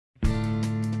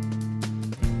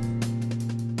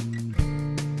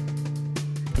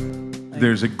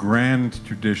There's a grand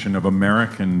tradition of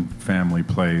American family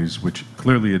plays, which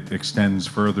clearly it extends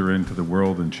further into the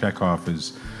world, and Chekhov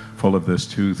is full of this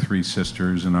too, Three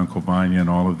Sisters and Uncle Vanya and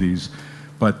all of these.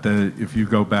 But if you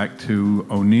go back to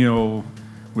O'Neill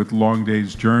with Long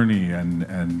Day's Journey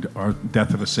and our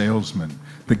Death of a Salesman,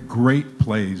 the great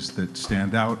plays that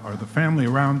stand out are the family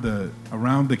around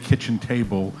the kitchen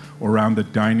table or around the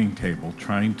dining table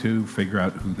trying to figure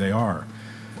out who they are.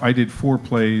 I did 4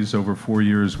 plays over 4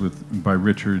 years by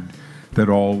Richard that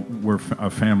all were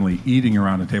a family eating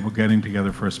around a table, getting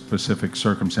together for a specific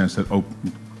circumstance that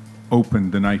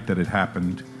opened the night that it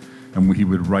happened, and he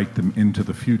would write them into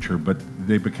the future, but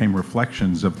they became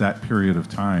reflections of that period of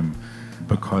time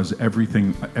because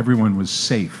everyone was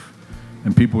safe,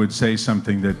 and people would say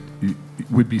something that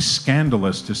would be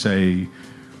scandalous to say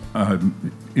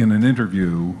in an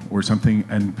interview or something,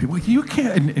 and people, you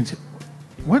can't, and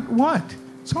what?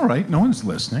 It's all right, no one's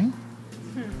listening.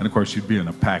 And of course, you'd be in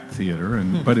a packed theater,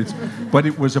 but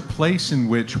it was a place in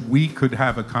which we could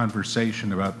have a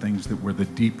conversation about things that were the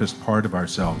deepest part of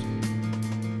ourselves.